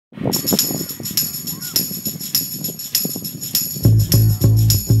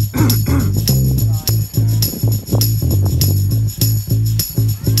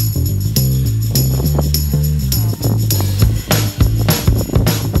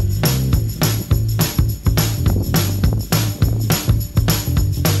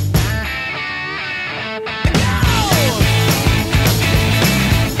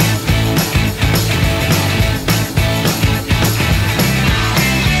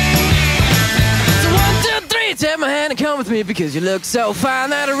Take my hand and come with me because you look so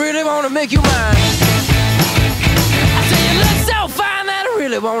fine that I really want to make you mine. I say you look so fine that I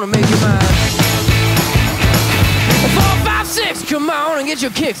really want to make you mine. 4, 5, 6, come on and get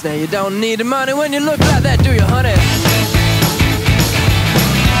your kicks. Now you don't need the money when you look like that, do you, honey?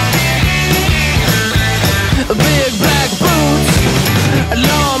 Big black boots,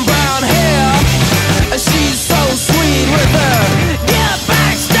 long brown hair. She's so sweet with her get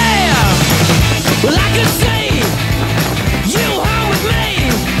back stare. Well, I could see you home with me,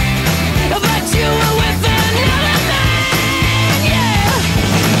 but you were with another man, yeah.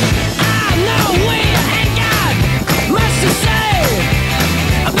 I know we ain't got much to say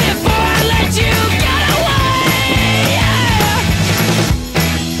before I let you get away,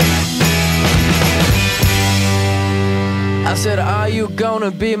 yeah. I said, are you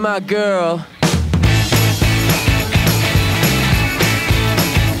gonna be my girl?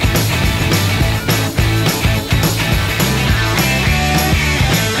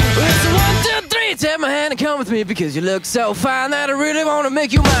 Take my hand and come with me because you look so fine that I really want to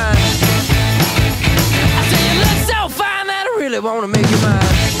make you mine. I say you look so fine that I really want to make you mine.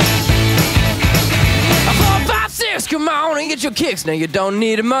 4, 5, 6, come on and get your kicks. Now you don't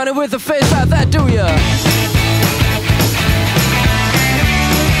need the money with a face like that, do ya?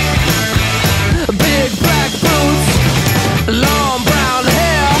 Big black boots, long brown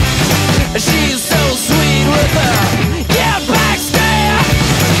hair. She's so sweet with her yeah, back stare.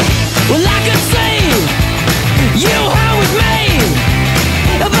 Well, I could see you home with me,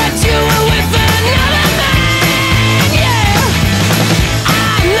 but you were with another man, yeah.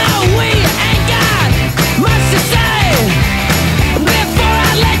 I know we ain't got much to say before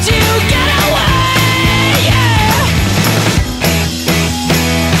I let you get away, yeah.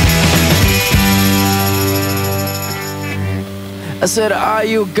 I said, are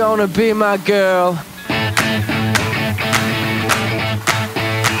you gonna be my girl?